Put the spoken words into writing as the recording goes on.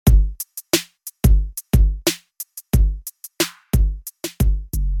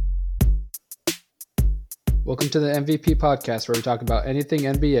Welcome to the MVP podcast, where we talk about anything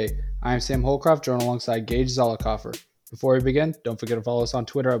NBA. I am Sam Holcroft, joined alongside Geigh Zollicoffer. Before we begin, don't forget to follow us on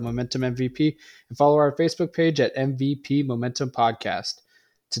Twitter at Momentum MVP and follow our Facebook page at MVP Momentum Podcast.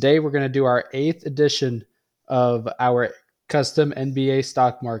 Today, we're going to do our 8th edition of our custom NBA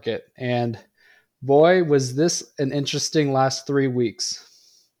stock market. And boy, was this an interesting last 3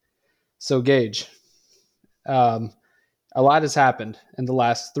 weeks. So, Geigh, a lot has happened in the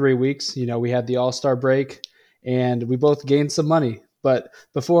last 3 weeks. You know, we had the All-Star break and we both gained some money. But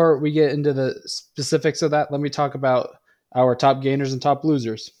before we get into the specifics of that, let me talk about our top gainers and top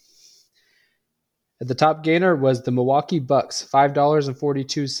losers. The top gainer was the Milwaukee Bucks,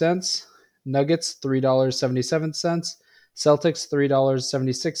 $5.42. Nuggets, $3.77. Celtics,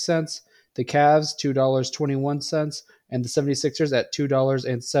 $3.76. The Cavs, $2.21. And the 76ers at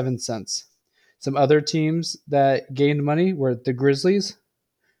 $2.07. Some other teams that gained money were the Grizzlies,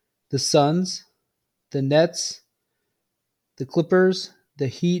 the Suns, the Nets, the Clippers, the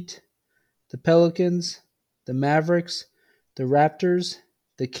Heat, the Pelicans, the Mavericks, the Raptors,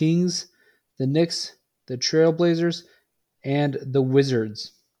 the Kings, the Knicks, the Trailblazers, and the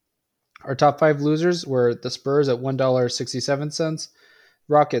Wizards. Our top 5 losers were the Spurs at $1.67,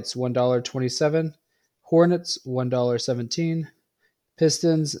 Rockets $1.27, Hornets $1.17,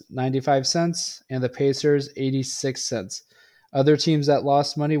 Pistons 95 cents, and the Pacers 86 cents. Other teams that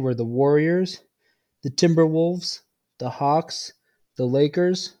lost money were the Warriors, the Timberwolves, the Hawks, the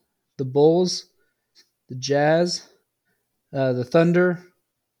Lakers, the Bulls, the Jazz, the Thunder,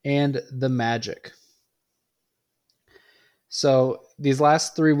 and the Magic. So these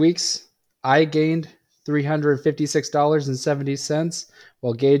last 3 weeks, I gained $356.70,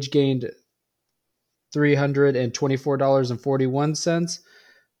 while Geigh gained $324.41,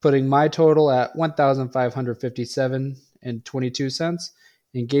 putting my total at $1,557.22,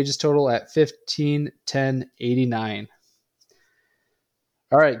 and Geigh's total at $1,510.89.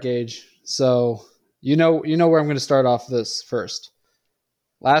 All right, Geigh. So you know where I'm going to start off this first.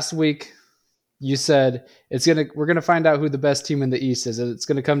 Last week, you said we're going to find out who the best team in the East is, and it's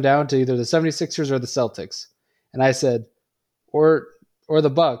going to come down to either the 76ers or the Celtics. And I said, or the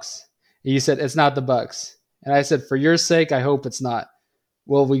Bucks. And you said, it's not the Bucks. And I said, for your sake, I hope it's not.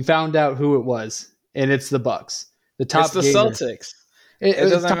 Well, we found out who it was, and it's the Bucks. It's the gainer. Celtics. It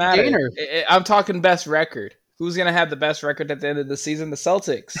doesn't matter. I'm talking best record. Who's going to have the best record at the end of the season? The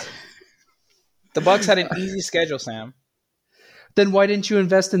Celtics. The Bucks had an easy schedule, Sam. Then why didn't you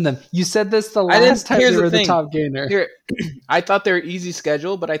invest in them? You said this the last time they were the top gainer. I thought they were easy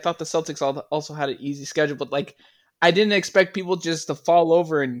schedule, but I thought the Celtics also had an easy schedule. But I didn't expect people just to fall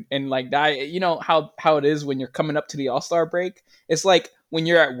over and die. You know how it is when you're coming up to the All-Star break? It's like when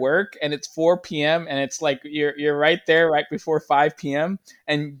you're at work and it's 4 p.m. and it's like you're right there right before 5 p.m.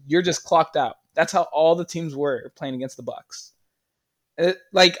 and you're just clocked out. That's how all the teams were playing against the Bucks. I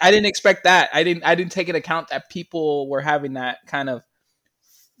didn't expect that. I didn't take into account that people were having that kind of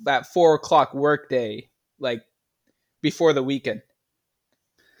that 4 o'clock work day before the weekend.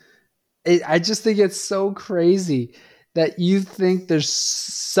 I just think it's so crazy that you think there's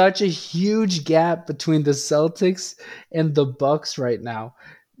such a huge gap between the Celtics and the Bucks right now.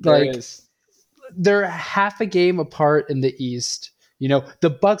 There is. They're half a game apart in the East. You know, the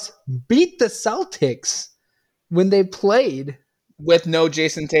Bucks beat the Celtics when they played. With no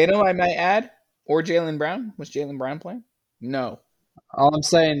Jason Tatum, I might add, or Jaylen Brown. Was Jaylen Brown playing? No. All I'm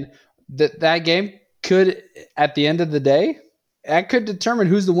saying, that game could, at the end of the day, that could determine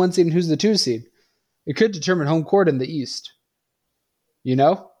who's the 1 seed and who's the 2 seed. It could determine home court in the East. You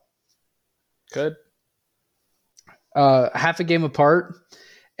know? Could. Half a game apart.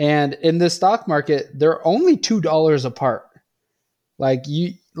 And in the stock market, they're only $2 apart.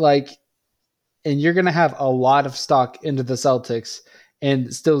 And you're going to have a lot of stock into the Celtics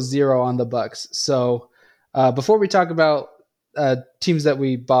and still zero on the Bucks. So before we talk about teams that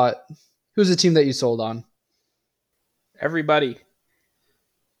we bought, who's the team that you sold on? Everybody.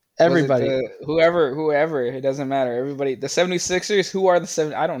 Whoever, it doesn't matter. Everybody. The 76ers, who are the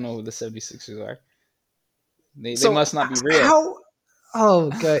 7? I don't know who the 76ers are. They must not be real.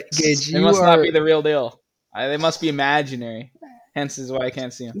 Geigh, they must not be the real deal. They must be imaginary. Hence is why I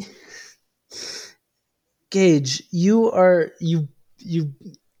can't see them. Geigh,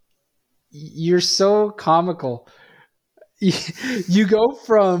 you're so comical. You go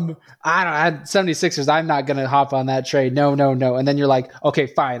from, 76ers, I'm not going to hop on that trade. No. And then you're like, okay,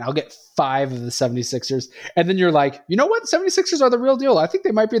 fine, I'll get 5 of the 76ers. And then you're like, you know what? 76ers are the real deal. I think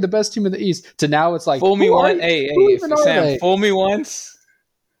they might be the best team in the East. To now it's like, fool me once. Hey, Sam, fool me once.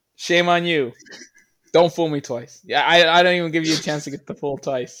 Shame on you. Don't fool me twice. Yeah, I don't even give you a chance to get the fool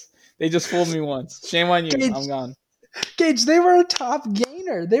twice. They just fooled me once. Shame on you. Gage, I'm gone. Gage, they were a top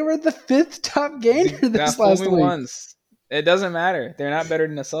gainer. They were the fifth top gainer this Fool last me week. once. It doesn't matter. They're not better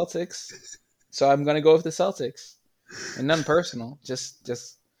than the Celtics. So I'm gonna go with the Celtics. And none personal. Just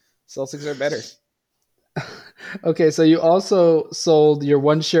Celtics are better. Okay, so you also sold your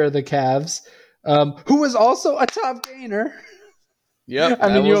one share of the Cavs, who was also a top gainer. Yep, I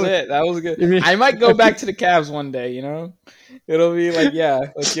that mean, was it. That was good. you mean, I might go back to the Cavs one day, you know? It'll be like, yeah,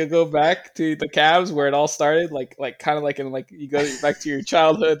 like you'll go back to the Cavs where it all started, like kind of like in like you go back to your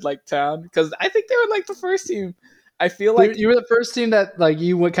childhood like town because I think they were like the first team. I feel like you were the first team that like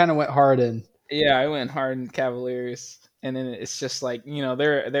you kind of went hard in. yeah, I went hard in Cavaliers, and then it's just like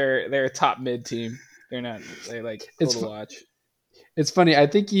they're a top mid team. They're like cool It's to watch. It's funny. I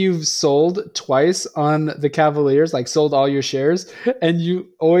think you've sold twice on the Cavaliers, like sold all your shares, and you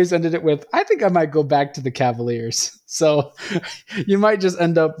always ended it with, I think I might go back to the Cavaliers. So you might just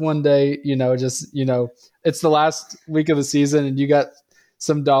end up one day, it's the last week of the season and you got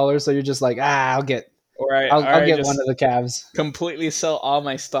some dollars. So you're just like, I'll get one Just of the Cavs. completely sell all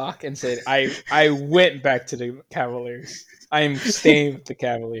my stock and said I went back to the Cavaliers. I'm staying with the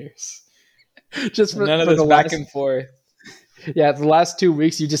Cavaliers. Just None of for this the back last, and forth. yeah, the last 2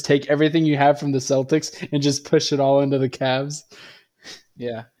 weeks, you just take everything you have from the Celtics and just push it all into the Cavs.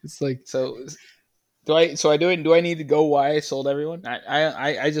 Yeah. It's like, So do I? So I do it. Do I need to go? Why I sold everyone?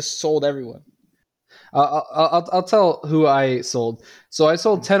 I just sold everyone. I'll tell who I sold. So I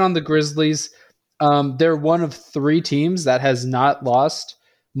sold 10 on the Grizzlies. They're one of 3 teams that has not lost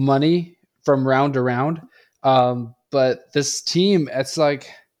money from round to round. But this team, it's like,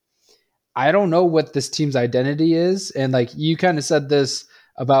 I don't know what this team's identity is. And like you kind of said this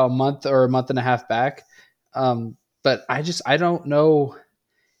about a month or a month and a half back. But I don't know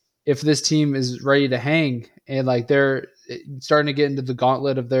if this team is ready to hang, and like they're starting to get into the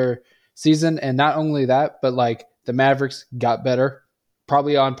gauntlet of their season. And not only that, but like the Mavericks got better,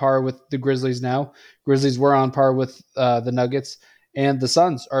 probably on par with the Grizzlies now. Grizzlies were on par with the Nuggets, and the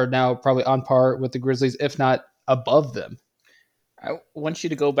Suns are now probably on par with the Grizzlies, if not above them. I want you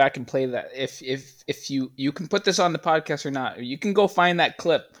to go back and play that. If you can put this on the podcast or not, you can go find that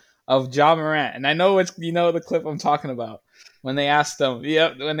clip of Ja Morant, and I know it's the clip I'm talking about when they asked them.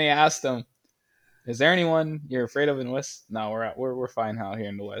 Yep, when they asked them, is there anyone you're afraid of in the West? No, we're fine out here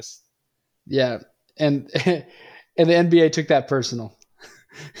in the West. Yeah, and and the NBA took that personal.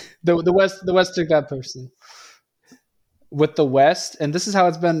 The West took that personal. With the West, and this is how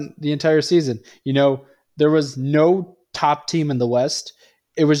it's been the entire season. There was no top team in the West.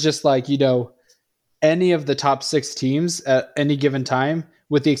 It was just like, any of the top 6 teams at any given time,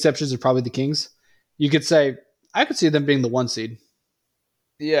 with the exceptions of probably the Kings. You could say, I could see them being the 1 seed.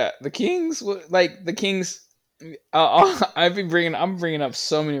 Yeah, the Kings, like the Kings. I'm bringing up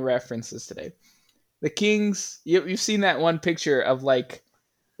so many references today. The Kings, you've seen that one picture of like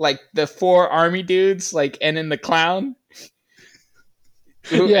the 4 army dudes, like, and then the clown.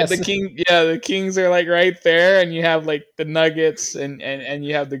 Yes. The Kings are like right there, and you have like the Nuggets, and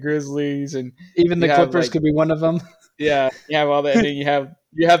you have the Grizzlies, and even the Clippers like, could be one of them. Yeah, you have all that, and then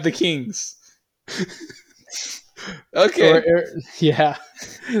you have the Kings. Okay. Yeah.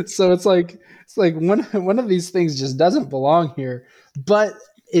 So it's like one of these things just doesn't belong here. But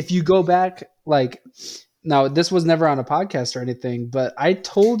if you go back, like, now this was never on a podcast or anything, but I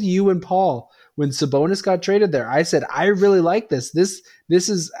told you and Paul when Sabonis got traded there, I said, I really like this. This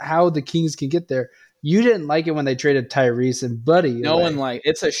is how the Kings can get there. You didn't like it when they traded Tyrese and Buddy. No one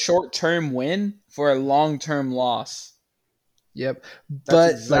it's a short-term win for a long-term loss. Yep.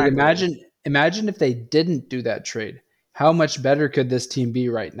 But exactly. Like imagine if they didn't do that trade. How much better could this team be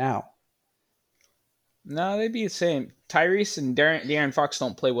right now? No, they'd be the same. Tyrese and De'Aaron Fox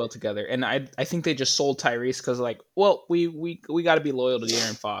don't play well together, and I think they just sold Tyrese because we got to be loyal to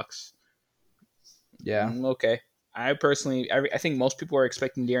De'Aaron Fox. Yeah. Okay. I think most people are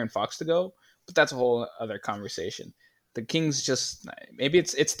expecting De'Aaron Fox to go, but that's a whole other conversation. The Kings just maybe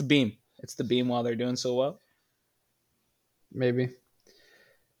it's the beam. It's the beam while they're doing so well. Maybe.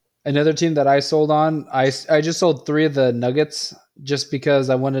 Another team that I sold on, I just sold 3 of the Nuggets just because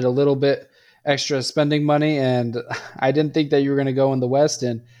I wanted a little bit extra spending money, and I didn't think that you were going to go in the West,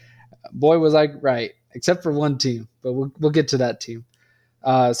 and boy was I right, except for one team, but we'll get to that team.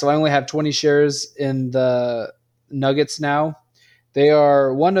 So I only have 20 shares in the Nuggets now. They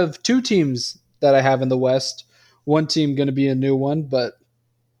are one of 2 teams that I have in the West. One team going to be a new one, but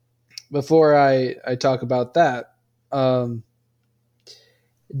before I talk about that,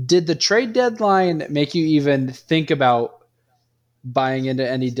 did the trade deadline make you even think about buying into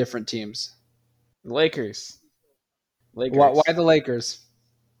any different teams? Lakers. Why the Lakers?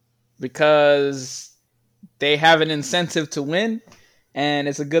 because they have an incentive to win, and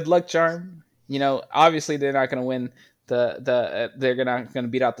it's a good luck charm. Obviously they're not going to win they're not going to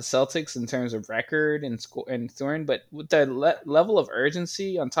beat out the Celtics in terms of record and score and scoring, but with the level of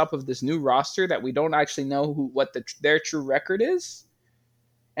urgency on top of this new roster that we don't actually know what their true record is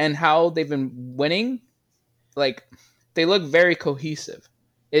and how they've been winning, like they look very cohesive.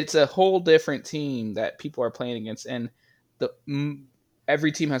 It's a whole different team that people are playing against, and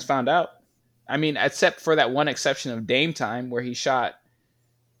every team has found out. I mean, except for that one exception of Dame time where he shot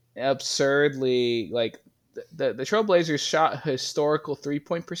absurdly, like the Trailblazers shot historical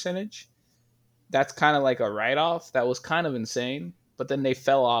 3-point percentage. That's kind of like a write-off. That was kind of insane. But then they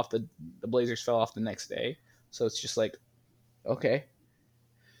fell off. The Blazers fell off the next day. So it's just like, okay.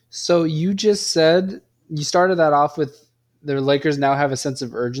 So you just said, you started that off with the Lakers now have a sense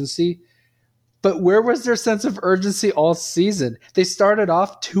of urgency. But where was their sense of urgency all season? They started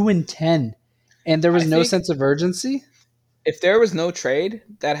off 2-10, and there was no sense of urgency? If there was no trade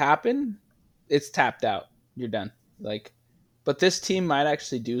that happened, it's tapped out. You're done. But this team might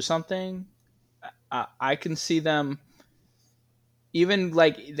actually do something. I can see them even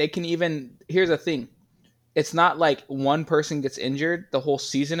they can even. Here's the thing: it's not like one person gets injured, the whole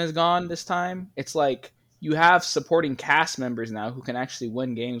season is gone. This time, it's like you have supporting cast members now who can actually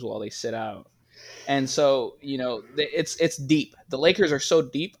win games while they sit out. And so it's deep. The Lakers are so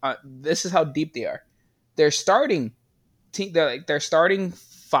deep. This is how deep they are. They're starting team. They're starting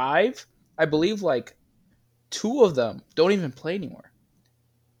five. I believe two of them don't even play anymore.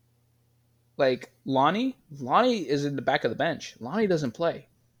 Lonnie is in the back of the bench. Lonnie doesn't play.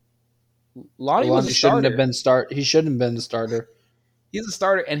 Lonnie was a starter. He shouldn't have been the starter. He's a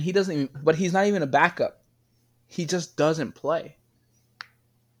starter, and he doesn't even. But he's not even a backup. He just doesn't play.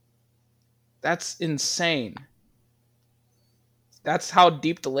 That's insane. That's how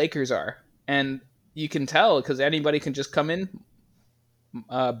deep the Lakers are, and you can tell because anybody can just come in.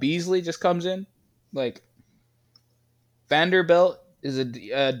 Beasley just comes in, Vanderbilt is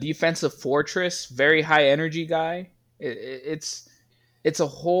a defensive fortress, very high energy guy. It's a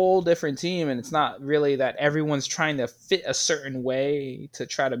whole different team, and it's not really that everyone's trying to fit a certain way to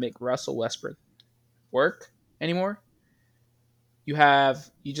try to make Russell Westbrook work anymore.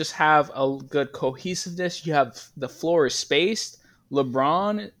 You just have a good cohesiveness. You have the floor is spaced.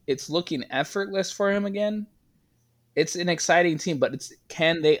 LeBron, it's looking effortless for him again. It's an exciting team, but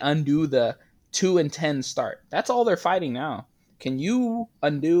can they undo the 2-10 start? That's all they're fighting now. Can you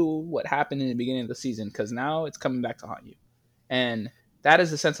undo what happened in the beginning of the season? Because now it's coming back to haunt you, and that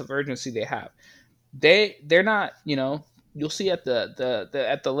is the sense of urgency they have. They're not, you'll see at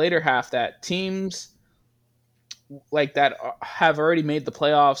the later half that teams like that have already made the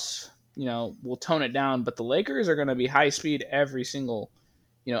playoffs, will tone it down. But the Lakers are going to be high speed every single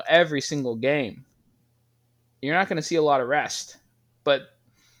game. You're not going to see a lot of rest, but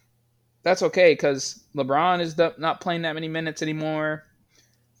that's okay because LeBron is not playing that many minutes anymore.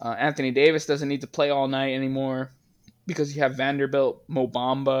 Anthony Davis doesn't need to play all night anymore because you have Vanderbilt, Mo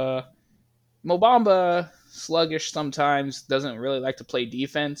Bamba. Mo Bamba, sluggish sometimes, doesn't really like to play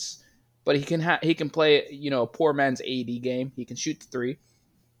defense, but he can play a poor man's AD game. He can shoot the three.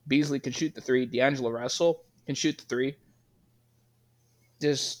 Beasley can shoot the three. D'Angelo Russell can shoot the three.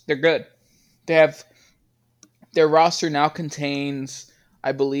 They're good. Their roster now contains,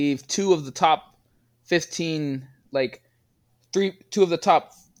 I believe, two of the top 15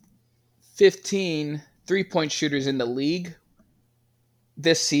 3-point shooters in the league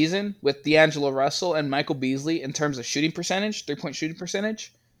this season with D'Angelo Russell and Michael Beasley in terms of shooting percentage, 3-point shooting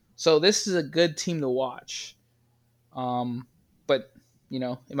percentage. So this is a good team to watch. But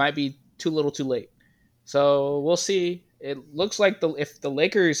it might be too little too late. So we'll see. It looks like if the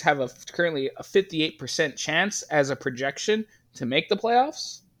Lakers have currently a 58% chance as a projection to make the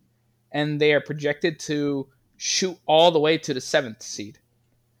playoffs, and they are projected to shoot all the way to the 7th seed.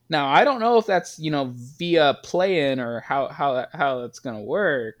 Now, I don't know if that's, via play-in or how it's going to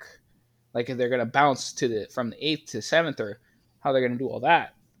work. Like if they're going to bounce from the 8th to 7th or how they're going to do all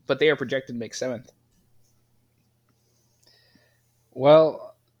that. But they are projected to make 7th.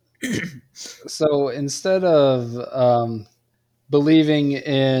 Well, so instead of believing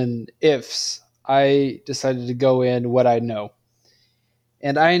in ifs, I decided to go in what I know.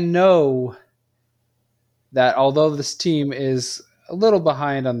 And I know that although this team is a little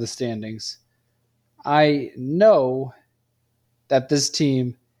behind on the standings, I know that this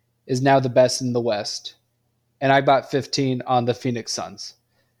team is now the best in the West. And I bought 15 on the Phoenix Suns.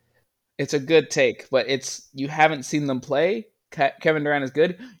 It's a good take, but you haven't seen them play. Kevin Durant is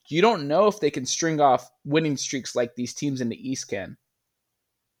good. You don't know if they can string off winning streaks like these teams in the East can.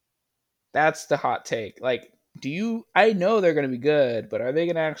 That's the hot take. Like, I know they're going to be good, but are they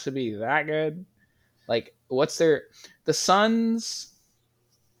going to actually be that good? Like, the Suns?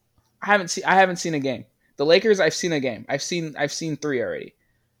 I haven't seen a game. The Lakers, I've seen a game. I've seen 3 already.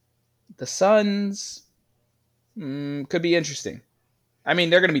 The Suns could be interesting. I mean,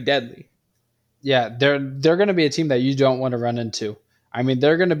 they're going to be deadly. Yeah, they're going to be a team that you don't want to run into. I mean,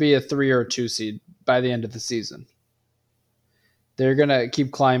 they're going to be a 3 or a 2 seed by the end of the season. They're going to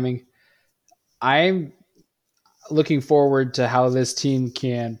keep climbing. I'm looking forward to how this team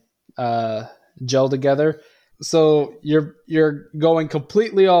can gel together. So you're going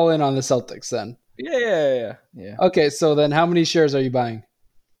completely all in on the Celtics then? Yeah. Okay, so then how many shares are you buying?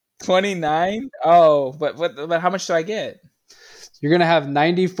 29? Oh, but how much do I get? You're going to have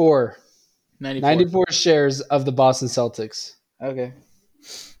 94 94 shares of the Boston Celtics. Okay.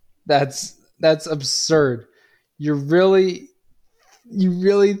 That's absurd. You really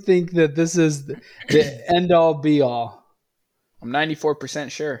think that this is the end all be all? I'm 94%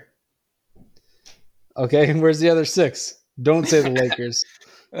 sure. Okay, and where's the other 6? Don't say the Lakers.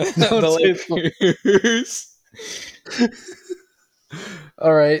 The Lakers.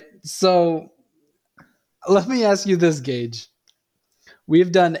 All right. So let me ask you this, Geigh.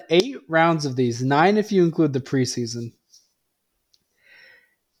 We've done 8 rounds of these, 9 if you include the preseason.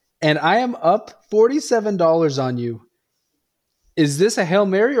 And I am up $47 on you. Is this a Hail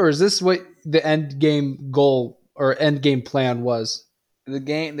Mary, or is this what the end game goal or end game plan was?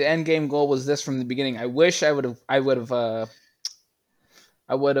 The end game goal was this from the beginning. I wish I would have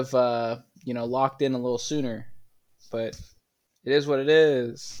locked in a little sooner, but it is what it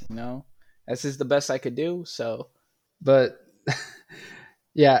is, This is the best I could do, so. But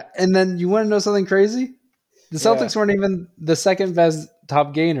yeah, and then you want to know something crazy? The Celtics weren't even the second best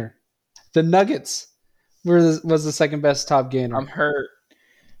top gainer. The Nuggets was the second best top gainer. I'm hurt.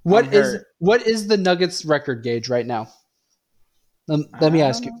 What is the Nuggets record, Geigh, right now? Let me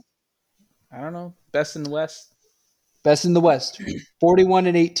ask you. I don't know. Best in the West. Best in the West.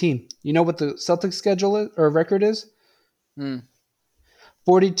 41-18. You know what the Celtics schedule is, or record is?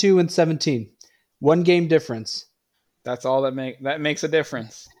 42-17. 1 game difference. That's all that makes a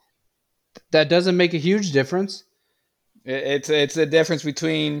difference. That doesn't make a huge difference. It's a difference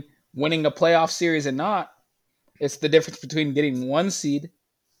between winning a playoff series and not. It's the difference between getting 1 seed.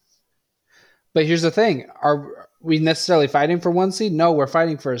 But here's the thing. Are we necessarily fighting for 1 seed? No, we're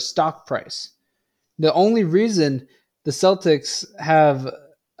fighting for a stock price. The only reason the Celtics have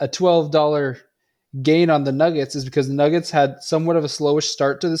a $12 gain on the Nuggets is because the Nuggets had somewhat of a slowish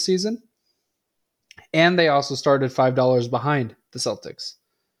start to the season. And they also started $5 behind the Celtics.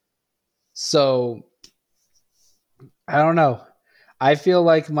 So, I don't know. I feel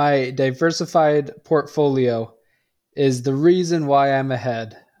like my diversified portfolio is the reason why I'm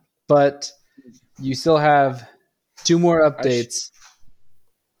ahead. But you still have 2 more updates.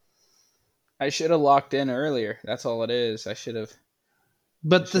 I should have locked in earlier. That's all it is. I should have.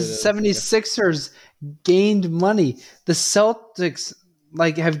 But the 76ers gained money. The Celtics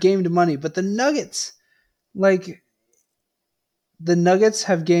have gained money, but the Nuggets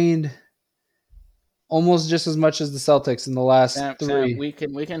have gained almost just as much as the Celtics in the last 3. Sam,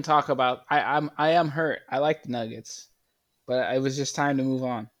 we can talk about. I am hurt. I like the Nuggets, but it was just time to move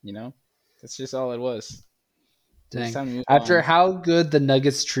on. That's just all it was. Dang. After how good the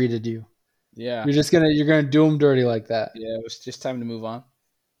Nuggets treated you, yeah, you're gonna do them dirty like that. Yeah, it was just time to move on.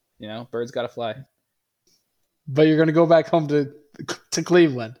 Birds gotta fly. But you're gonna go back home to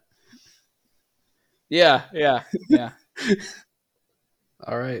Cleveland. Yeah.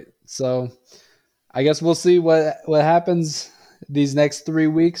 All right. So I guess we'll see what happens these next 3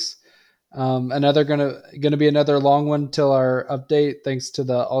 weeks. Another gonna be another long one till our update, thanks to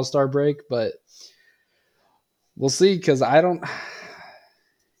the All-Star break. But we'll see, because I don't.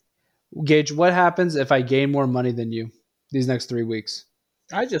 Geigh, what happens if I gain more money than you these next 3 weeks?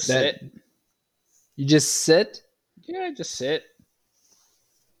 I just sit. You just sit? Yeah, I just sit.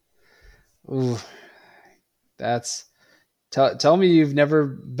 Ooh, that's. Tell me you've never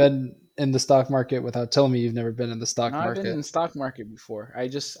been in the stock market without telling me you've never been in the stock market. I've been in the stock market before. I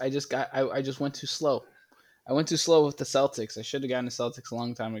just went too slow. I went too slow with the Celtics. I should have gotten the Celtics a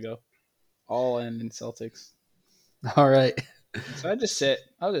long time ago. All in Celtics. All right. So I just sit.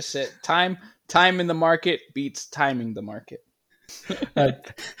 I'll just sit. Time in the market beats timing the market.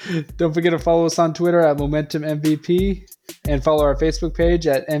 Don't forget to follow us on Twitter at Momentum MVP and follow our Facebook page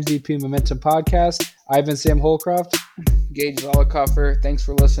at MVP Momentum Podcast. I've been Sam Holcroft. Geigh Zollicoffer. Thanks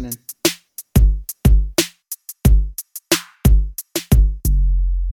for listening.